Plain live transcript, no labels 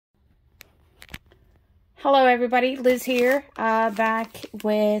Hello everybody, Liz here, back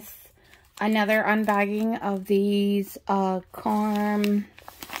with another unbagging of these KARM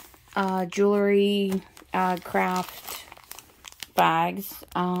jewelry craft bags.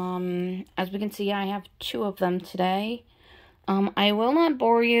 As we can see, I have two of them today. I will not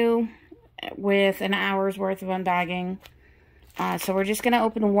bore you with an hour's worth of unbagging. So we're just going to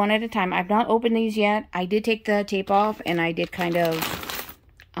open one at a time. I've not opened these yet. I did take the tape off and I did kind of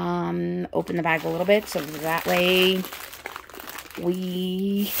open the bag a little bit, so that way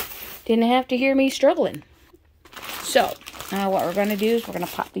we didn't have to hear me struggling. So, what we're going to do is we're going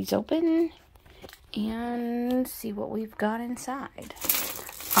to pop these open and see what we've got inside.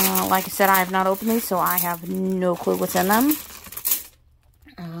 Like I said, I have not opened these, so I have no clue what's in them.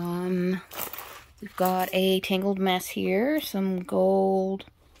 We've got a tangled mess here, some gold.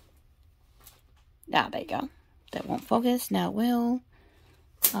 Ah, there you go. That won't focus, now it will.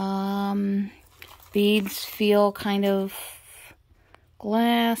 Beads feel kind of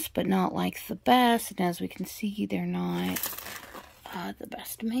glass, but not like the best. And as we can see, they're not the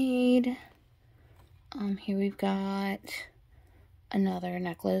best made. Here we've got another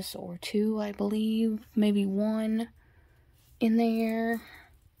necklace or two, I believe. Maybe one in there.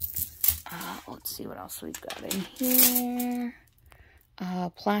 Let's see what else we've got in here.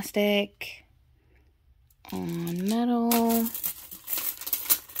 Plastic on metal.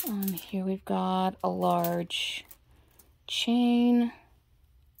 Here we've got a large chain.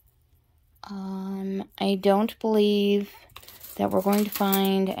 I don't believe that we're going to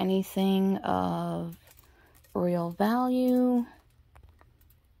find anything of real value.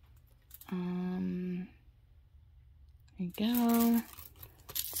 There you go.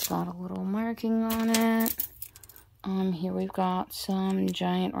 It's got a little marking on it. Here we've got some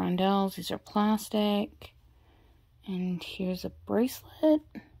giant rondelles. These are plastic. And here's a bracelet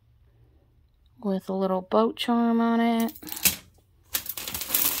with a little boat charm on it.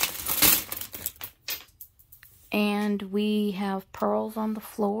 And we have pearls on the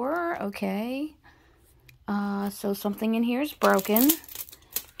floor. Okay. So something in here is broken.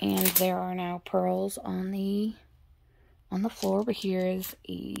 And there are now pearls on the floor. But here is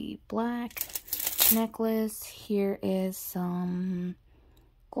a black necklace. Here is some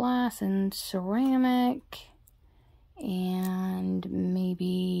glass and ceramic. And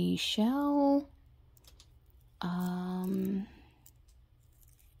maybe shell.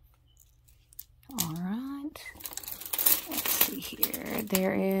 Alright. Let's see here.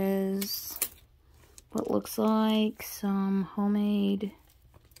 There is what looks like some homemade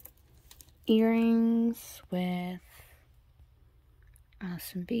earrings with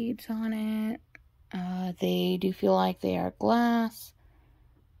some beads on it. They do feel like they are glass.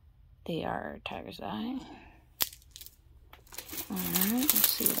 They are tiger's eye. Alright, let's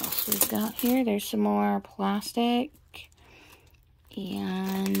see what else we've got here. There's some more plastic.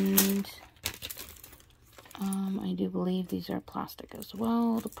 And I do believe these are plastic as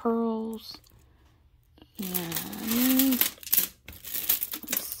well, the pearls. And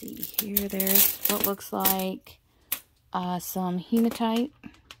let's see here. There's what looks like some hematite.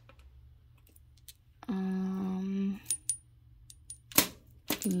 And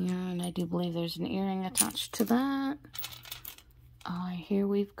I do believe there's an earring attached to that. Here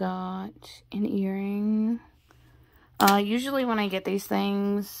we've got an earring. Usually when I get these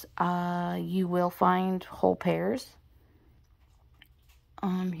things, you will find whole pairs.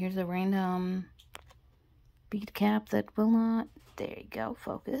 Here's a random bead cap that will not, there you go,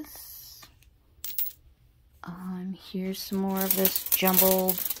 focus. Here's some more of this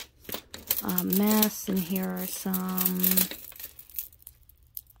jumbled mess, and here are some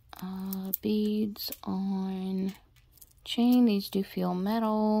beads on chain. These do feel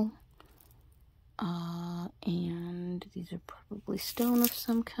metal. And these are probably stone of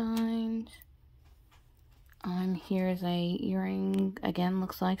some kind. Here's a earring. Again,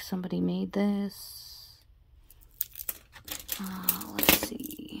 looks like somebody made this. Let's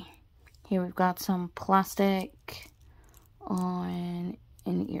see. Here we've got some plastic on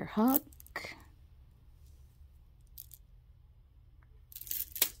an ear hook.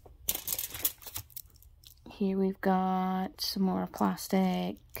 Here we've got some more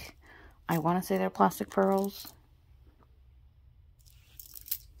plastic. I want to say they're plastic pearls.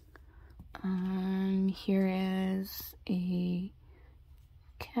 Here is a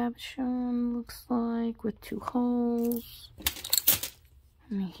cabochon, looks like, with two holes.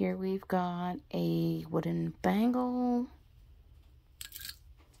 And here we've got a wooden bangle.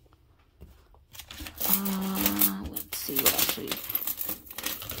 Let's see what else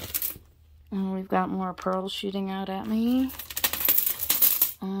we've got more pearls shooting out at me.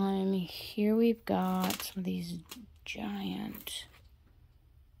 Here we've got some of these giant,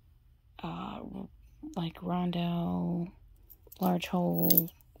 like rondo, large hole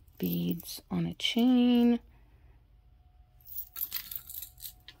beads on a chain.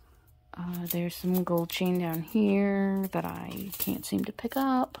 There's some gold chain down here that I can't seem to pick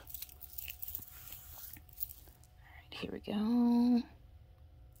up. Alright, here we go.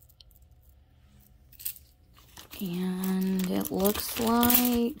 And it looks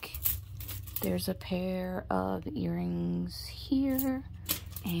like there's a pair of earrings here.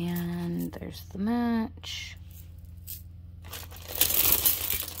 And there's the match.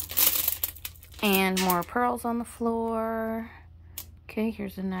 And more pearls on the floor. Okay,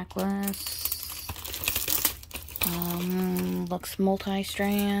 here's a necklace. Looks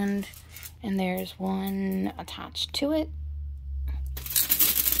multi-strand. And there's one attached to it.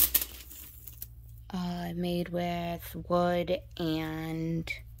 Made with wood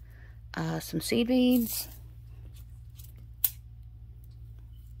and some seed beads.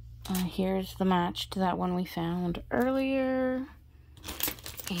 Here's the match to that one we found earlier.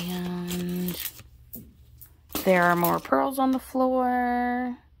 And there are more pearls on the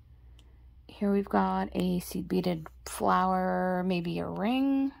floor. Here we've got a seed beaded flower, maybe a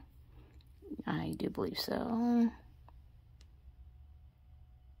ring. I do believe so.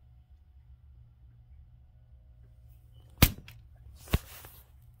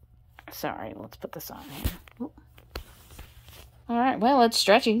 Sorry, let's put this on here. Alright, well, it's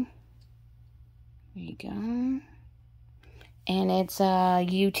stretchy. There you go. And it's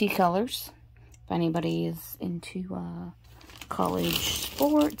UT colors. If anybody is into college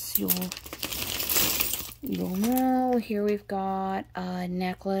sports, you'll know. Here we've got a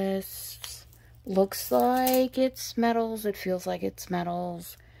necklace. Looks like it's metals. It feels like it's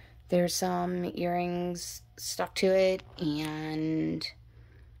metals. There's some earrings stuck to it, and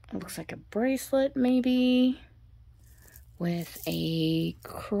it looks like a bracelet, maybe, with a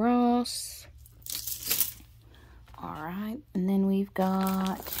cross. Alright, and then we've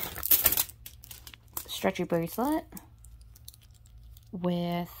got a stretchy bracelet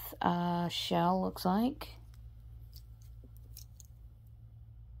with a shell, looks like.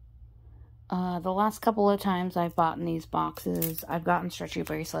 The last couple of times I've bought in these boxes, I've gotten stretchy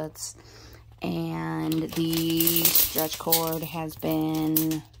bracelets, and the stretch cord has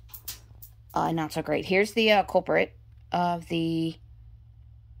been not so great. Here's the culprit of the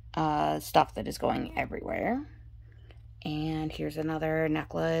stuff that is going everywhere. And here's another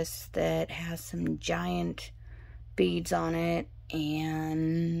necklace that has some giant beads on it.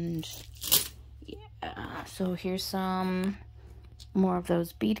 And yeah, so here's some more of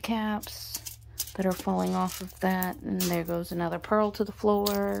those bead caps that are falling off of that. And there goes another pearl to the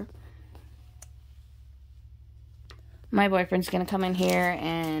floor. My boyfriend's gonna come in here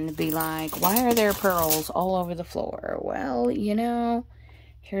and be like, why are there pearls all over the floor? Well, you know,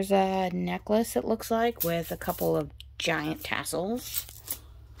 here's a necklace, it looks like, with a couple of giant tassels.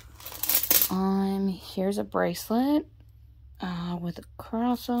 Here's a bracelet with a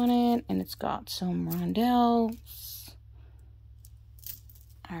cross on it, and it's got some rondelles.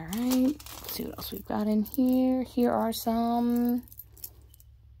 Alright, let's see what else we've got in here. Here are some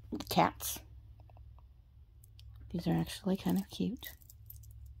cats. These are actually kind of cute.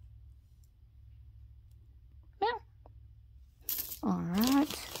 Meow.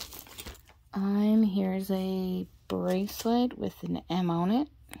 Alright. Here's a bracelet with an M on it.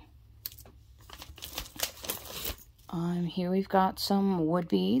 Here we've got some wood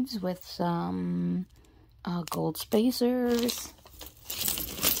beads with some gold spacers.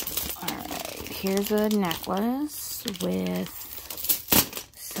 Alright, here's a necklace with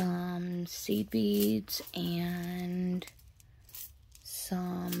some seed beads and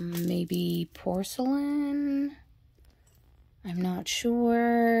some maybe porcelain. I'm not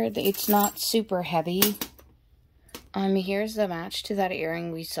sure. It's not super heavy. Here's the match to that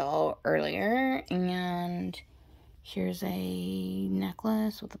earring we saw earlier, and here's a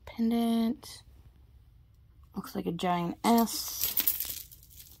necklace with a pendant. Looks like a giant S.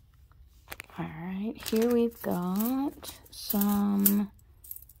 Alright, here we've got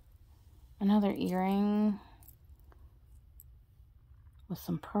another earring with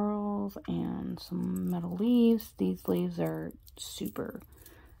some pearls and some metal leaves. These leaves are super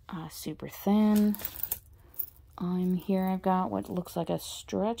thin. Here I've got what looks like a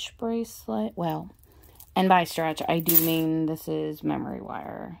stretch bracelet. Well, and by stretch, I do mean this is memory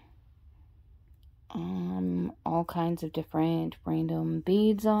wire. All kinds of different random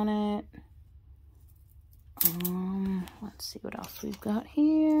beads on it. Let's see what else we've got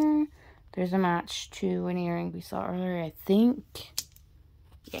here. There's a match to an earring we saw earlier, I think.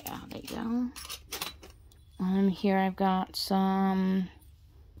 Yeah, there you go. Here I've got some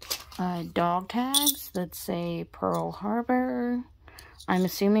dog tags that say Pearl Harbor. I'm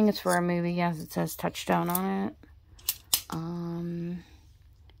assuming it's for a movie as it says Touchdown on it.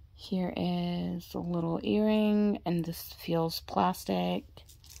 Here is a little earring, and this feels plastic.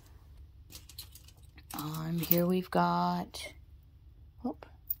 Here we've got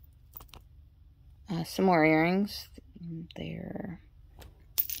some more earrings. They're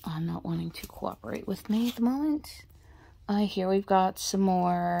not wanting to cooperate with me at the moment. Here we've got some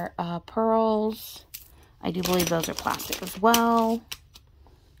more pearls. I do believe those are plastic as well.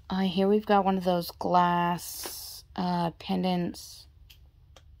 Here we've got one of those glass pendants.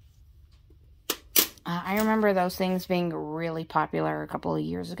 I remember those things being really popular a couple of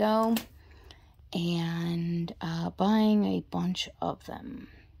years ago, and buying a bunch of them.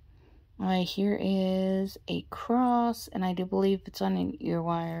 Here is a cross, and I do believe it's on an ear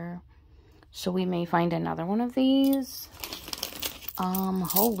wire, so we may find another one of these.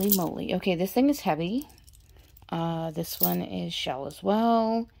 Holy moly. Okay, this thing is heavy. This one is shell as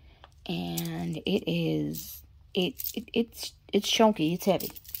well, and it's chunky, it's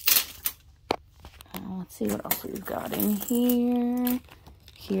heavy. Let's see what else we've got in here.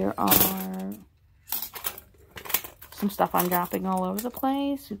 Here are some stuff I'm dropping all over the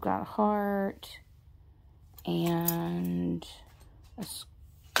place. We've got a heart and a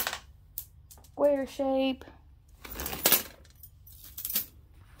square shape.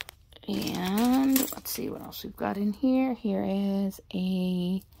 And let's see what else we've got in here. Here is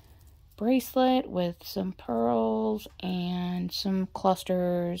a bracelet with some pearls and some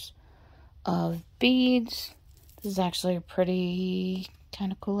clusters of beads. This is actually a pretty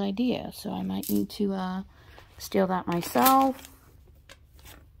kind of cool idea, so I might need to steal that myself.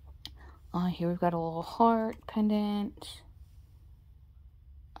 Here we've got a little heart pendant.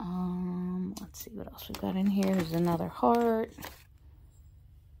 Let's see what else we've got in here. There's another heart.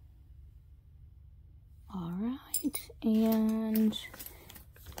 Alright, and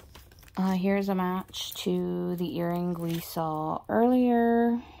here's a match to the earring we saw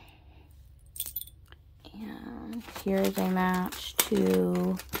earlier. And here's a match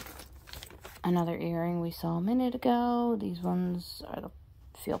to another earring we saw a minute ago. These ones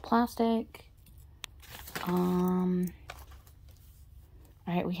feel plastic. Alright,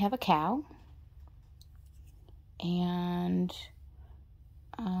 we have a cow. And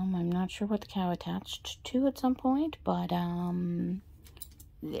I'm not sure what the cow attached to at some point, but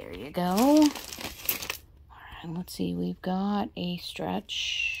there you go. Alright, let's see. We've got a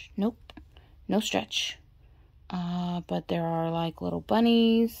stretch. Nope, no stretch. But there are like little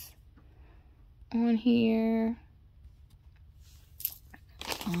bunnies on here.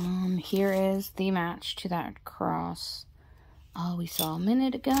 Here is the match to that cross we saw a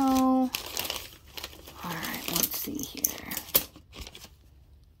minute ago. Alright, let's see here.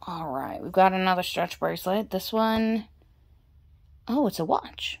 Alright, we've got another stretch bracelet. This one, oh, it's a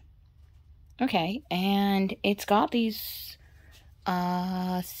watch. Okay, and it's got these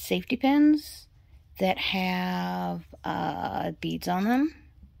safety pins that have beads on them.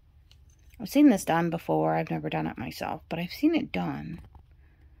 I've seen this done before. I've never done it myself, but I've seen it done.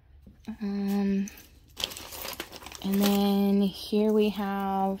 And then here we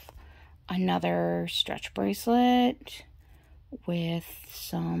have another stretch bracelet with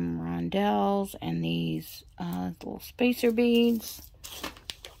some rondelles and these little spacer beads.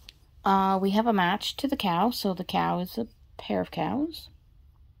 We have a match to the cow, so the cow is a pair of cows.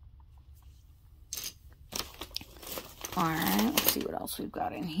 Alright, let's see what else we've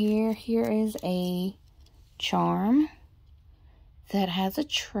got in here. Here is a charm that has a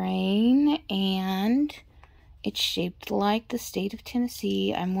train, and it's shaped like the state of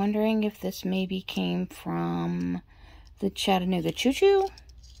Tennessee. I'm wondering if this maybe came from the Chattanooga Choo Choo.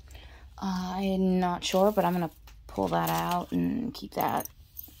 I'm not sure, but I'm going to pull that out and keep that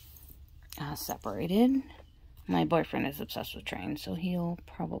separated. My boyfriend is obsessed with trains, so he'll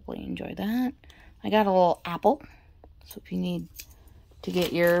probably enjoy that. I got a little apple. So if you need to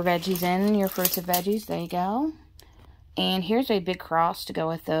get your veggies in, your fruits and veggies, there you go. And here's a big cross to go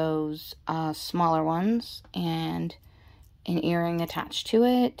with those smaller ones, and an earring attached to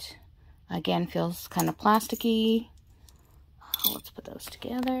it. Again, feels kind of plasticky. Let's put those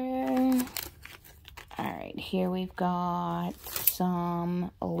together. Alright, here we've got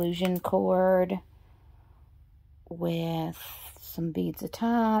some illusion cord with some beads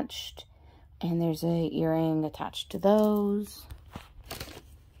attached. And there's a earring attached to those.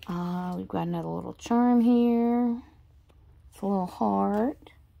 We've got another little charm here. It's a little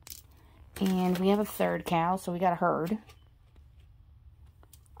heart. And we have a third cow, so we got a herd.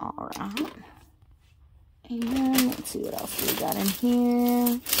 Alright. And let's see what else we got in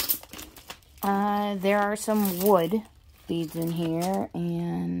here. There are some wood beads in here,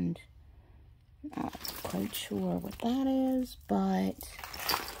 and I'm not quite sure what that is, but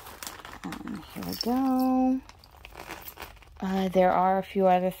here we go. There are a few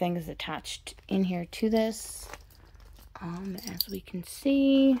other things attached in here to this, as we can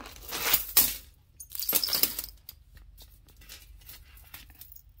see.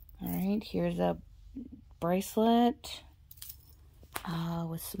 Alright, here's a bracelet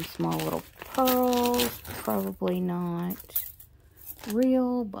with some small little pearls. Probably not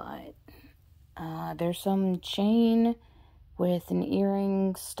real, but there's some chain with an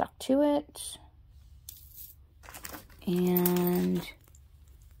earring stuck to it. And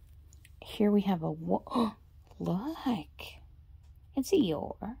here we have a oh, look, it's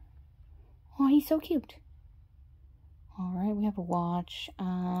Eeyore. Oh, he's so cute. All right, we have a watch.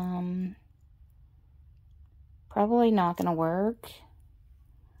 Probably not gonna work.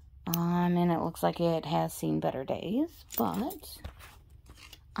 And it looks like it has seen better days, but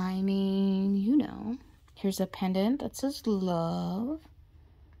I mean, you know. Here's a pendant that says love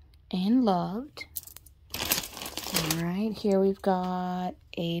and loved. All right, here we've got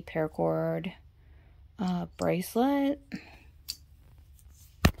a paracord bracelet,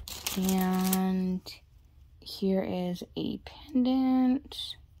 and here is a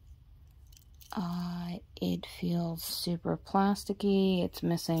pendant. It feels super plasticky. It's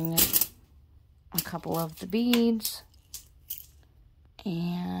missing a couple of the beads,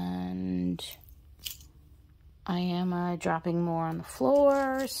 and I am dropping more on the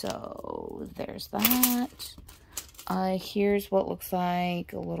floor, so there's that. Here's what looks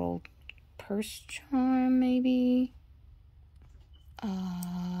like a little purse charm, maybe.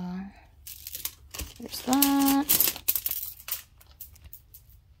 There's that.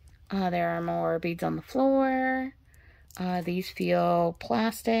 There are more beads on the floor. These feel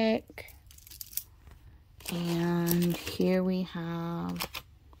plastic. And here we have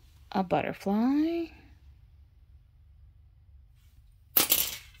a butterfly.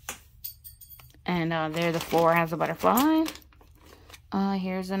 And there the floor has a butterfly.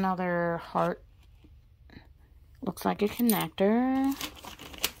 Here's another heart. Looks like a connector.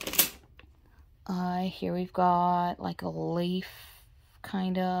 Here we've got like a leaf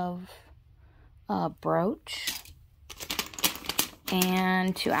kind of brooch.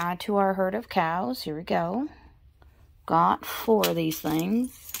 And to add to our herd of cows, here we go. Got 4 of these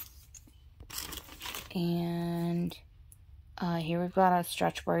things. And here we've got a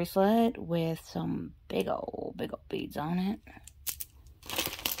stretch bracelet with some big old beads on it.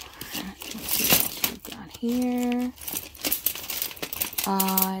 Let's see what we've got here.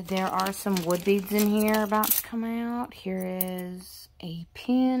 There are some wood beads in here about to come out. Here is a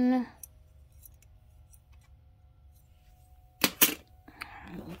pin.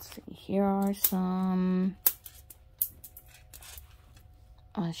 Let's see, here are some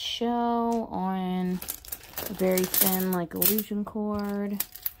a shell on a very thin, like, illusion cord.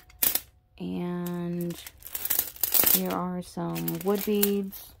 And here are some wood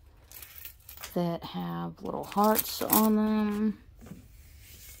beads that have little hearts on them.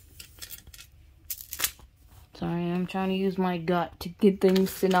 Sorry, I'm trying to use my gut to get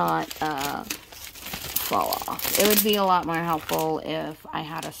things to not fall off. It would be a lot more helpful if I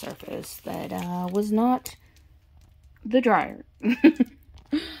had a surface that was not the dryer.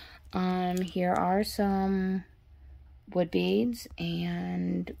 Here are some wood beads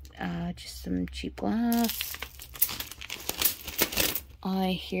and just some cheap glass.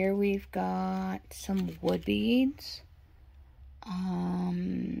 Here we've got some wood beads.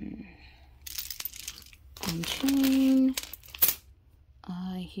 On chain.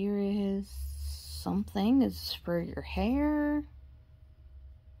 Here is something. This is for your hair.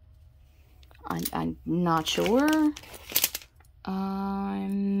 I'm not sure.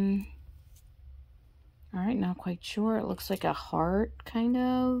 Alright, not quite sure. It looks like a heart, kind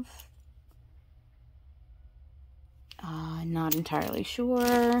of. Not entirely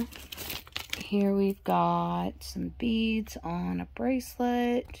sure. Here we've got some beads on a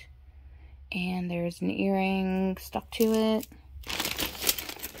bracelet. And there's an earring stuck to it.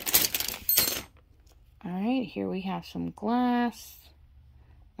 Alright, here we have some glass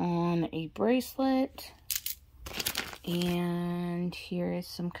on a bracelet. And here is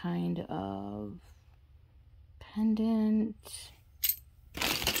some kind of pendant.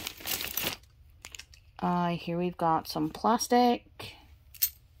 Here we've got some plastic.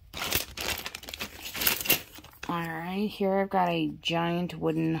 Alright, here I've got a giant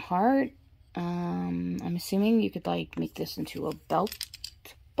wooden heart. I'm assuming you could, like, make this into a belt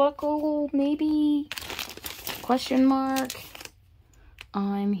buckle, maybe? Question mark.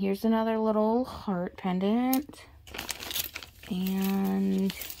 Here's another little heart pendant.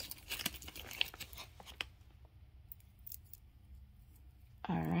 And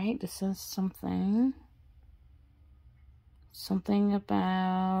alright, this is something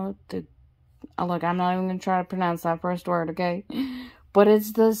about the, oh look, I'm not even gonna try to pronounce that first word, okay? But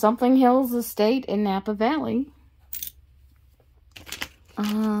it's the Something Hills Estate in Napa Valley.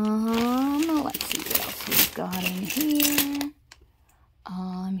 Let's see what else we've got in here.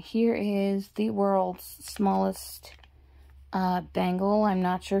 Here is the world's smallest bangle. I'm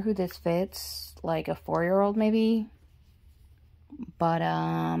not sure who this fits, like a 4-year-old maybe, but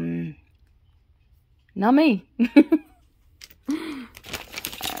not me. Alright,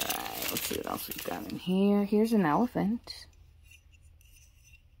 let's see what else we've got in here. Here's an elephant.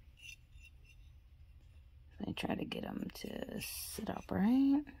 I try to get him to sit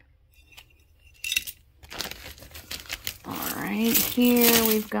upright. Alright, here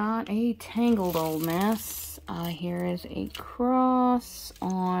we've got a tangled old mess. Here is a cross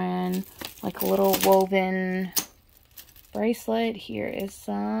on like a little woven bracelet. Here is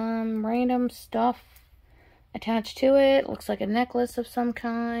some random stuff attached to it. Looks like a necklace of some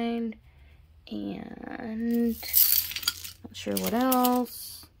kind. And not sure what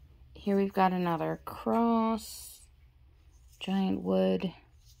else. Here we've got another cross. Giant wood.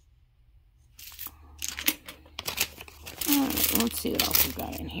 Alright, let's see what else we've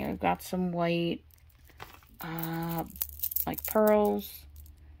got in here. We've got some white, like pearls.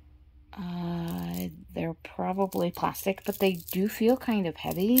 They're probably plastic, but they do feel kind of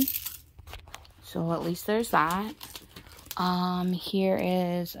heavy. So at least there's that. Here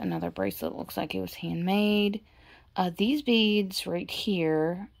is another bracelet. Looks like it was handmade. These beads right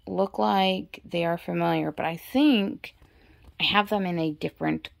here look like they are familiar, but I think I have them in a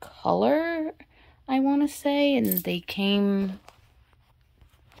different color, I want to say, and they came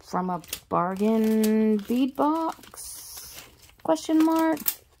from a bargain bead box, question mark.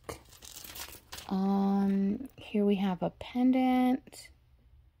 Here we have a pendant,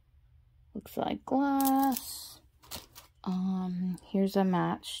 looks like glass. Here's a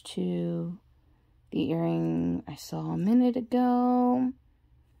match to the earring I saw a minute ago.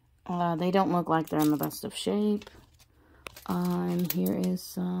 They don't look like they're in the best of shape. Here is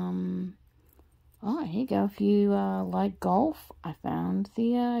some, oh, here you go. If you like golf, I found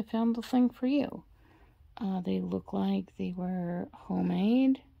the thing for you. They look like they were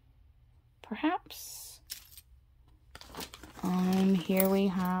homemade, perhaps. Here we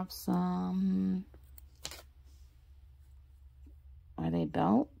have some, are they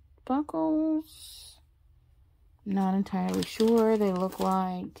belt buckles? Not entirely sure. They look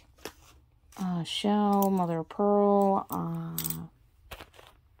like shell, mother of pearl,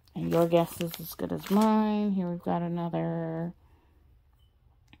 and your guess is as good as mine. Here we've got another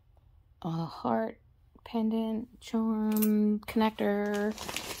heart pendant, charm, connector.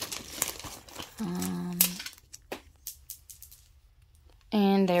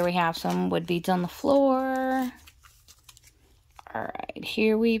 And there we have some wood beads on the floor. Alright,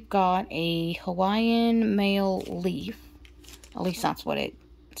 here we've got a Hawaiian male leaf. At least that's what it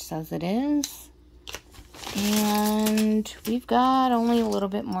says it is. And we've got only a little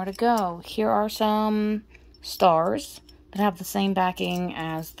bit more to go. Here are some stars that have the same backing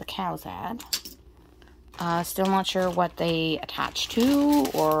as the cows had. Still not sure what they attach to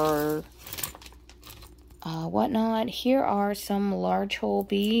or whatnot. Here are some large hole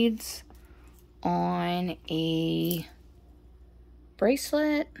beads on a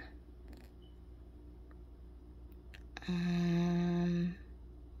bracelet.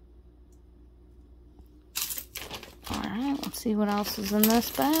 Alright, let's see what else is in this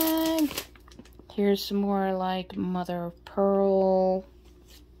bag. Here's some more like mother of pearl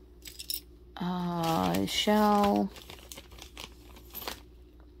shell.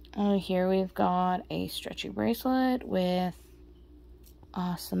 Here we've got a stretchy bracelet with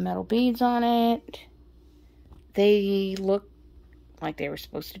some metal beads on it. They look like they were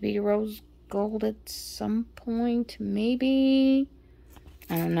supposed to be rose gold at some point, maybe.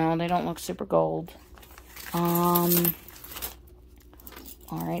 I don't know, they don't look super gold. Alright,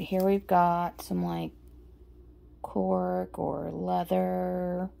 here we've got some like cork or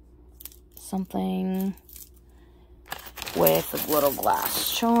leather something with a little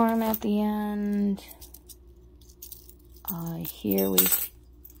glass charm at the end. Here we've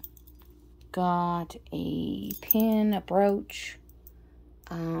got a pin, a brooch.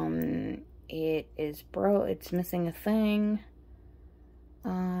 It's missing a thing.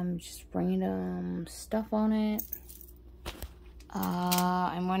 Just random stuff on it.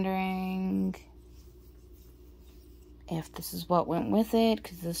 I'm wondering if this is what went with it,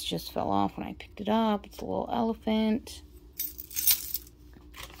 because this just fell off when I picked it up. It's a little elephant.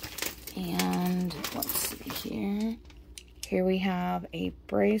 And let's see here. Here we have a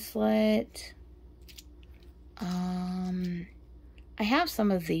bracelet. I have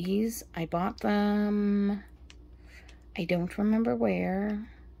some of these. I bought them. I don't remember where.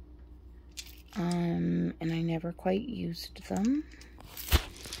 And I never quite used them.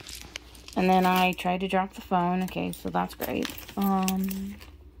 And then I tried to drop the phone. Okay, so that's great.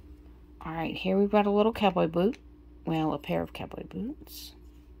 Alright, here we've got a little cowboy boot. Well, a pair of cowboy boots.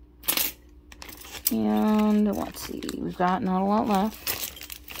 And let's see, we've got not a lot left.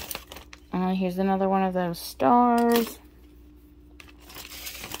 Here's another one of those stars.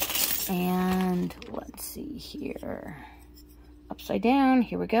 And let's see here. Upside down,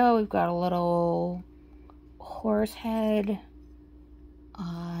 here we go. We've got a little horse head.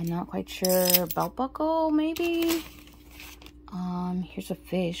 Not quite sure. Belt buckle, maybe? Here's a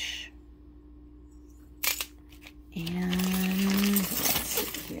fish. And let's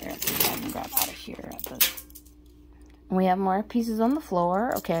see here. Let's see if I can grab out of here. And we have more pieces on the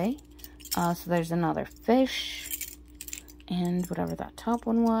floor. Okay. So there's another fish. And whatever that top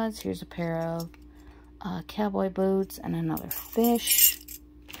one was. Here's a pair of cowboy boots and another fish.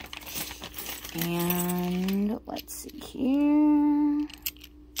 And let's see here.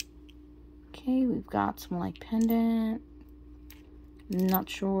 Okay, we've got some like pendant. Not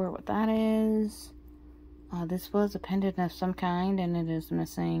sure what that is. This was a pendant of some kind, and it is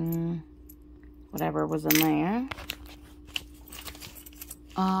missing whatever was in there.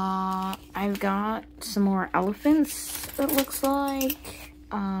 I've got some more elephants, it looks like.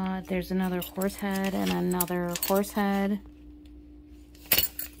 There's another horse head and another horse head.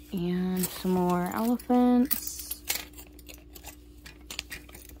 And some more elephants.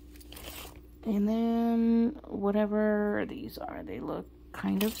 And then whatever these are, they look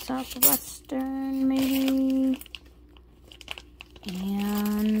kind of southwestern, maybe.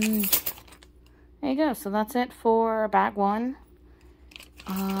 And there you go. So that's it for bag one.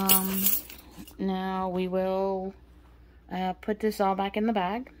 Now we will put this all back in the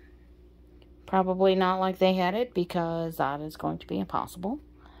bag. Probably not like they had it, because that is going to be impossible.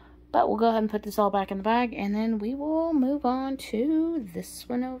 But we'll go ahead and put this all back in the bag, and then we will move on to this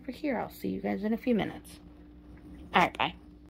one over here. I'll see you guys in a few minutes. Alright, bye.